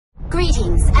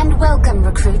Greetings and welcome,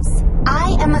 recruits.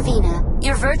 I am Avina,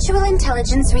 your virtual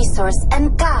intelligence resource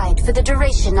and guide for the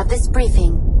duration of this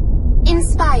briefing.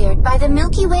 Inspired by the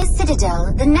Milky Way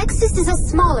Citadel, the Nexus is a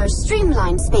smaller,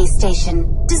 streamlined space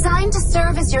station, designed to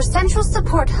serve as your central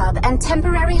support hub and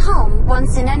temporary home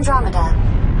once in Andromeda.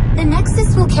 The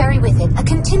Nexus will carry with it a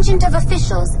contingent of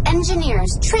officials,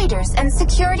 engineers, traders, and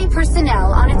security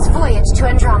personnel on its voyage to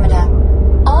Andromeda.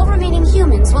 All remaining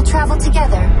humans will travel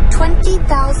together,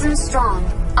 20,000 strong,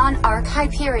 on Ark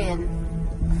Hyperion.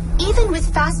 Even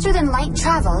with faster-than-light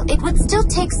travel, it would still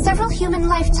take several human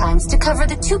lifetimes to cover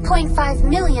the 2.5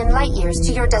 million light-years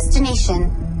to your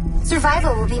destination.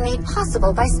 Survival will be made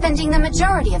possible by spending the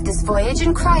majority of this voyage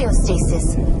in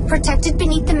cryostasis, protected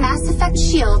beneath the mass effect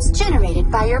shields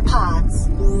generated by your pods.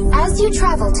 As you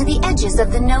travel to the edges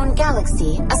of the known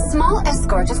galaxy, a small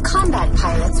escort of combat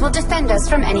pilots will defend us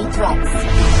from any threats.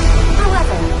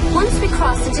 However, once we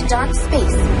cross into dark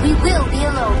space, we will be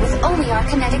alone with only our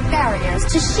kinetic barriers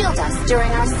to shield us during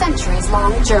our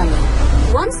centuries-long journey.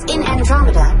 Once in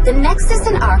Andromeda, the Nexus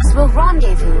and Arks will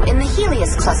rendezvous in the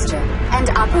Helios cluster, and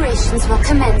operations will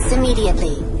commence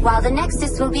immediately. While the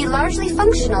Nexus will be largely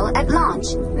functional at launch,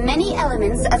 many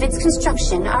elements of its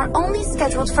construction are only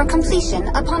scheduled for completion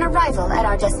upon arrival at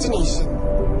our destination.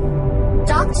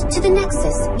 Docked to the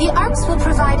Nexus, the Arks will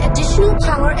provide additional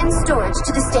power and storage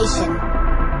to the station.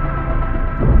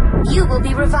 You will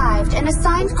be revived and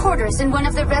assigned quarters in one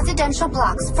of the residential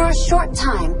blocks for a short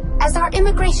time, as our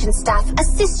immigration staff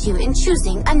assists you in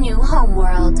choosing a new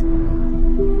homeworld.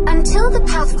 Until the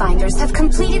Pathfinders have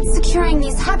completed securing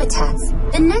these habitats,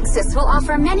 the Nexus will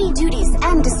offer many duties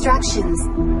and distractions.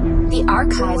 The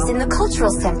archives in the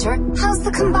Cultural Center house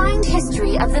the combined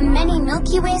history of the many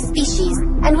Milky Way species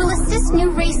and will assist new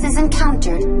races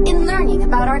encountered in learning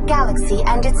about our galaxy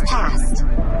and its past.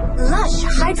 Lush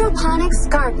hydroponics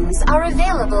gardens are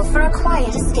available for a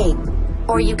quiet escape.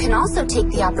 Or you can also take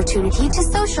the opportunity to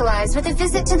socialize with a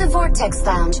visit to the Vortex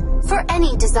Lounge for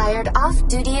any desired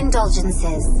off-duty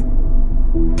indulgences.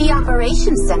 The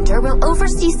Operations Center will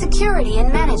oversee security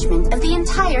and management of the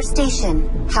entire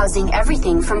station, housing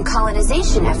everything from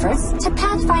colonization efforts to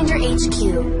Pathfinder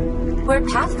HQ, where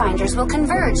Pathfinders will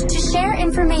converge to share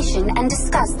information and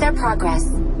discuss their progress.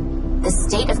 The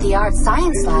state-of-the-art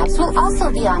science labs will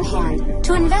also be on hand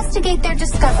to investigate their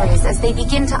discoveries as they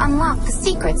begin to unlock the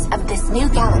secrets of this new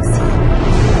galaxy.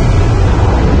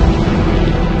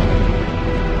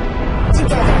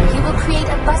 Together, you will create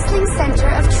a bustling center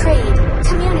of trade,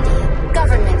 community,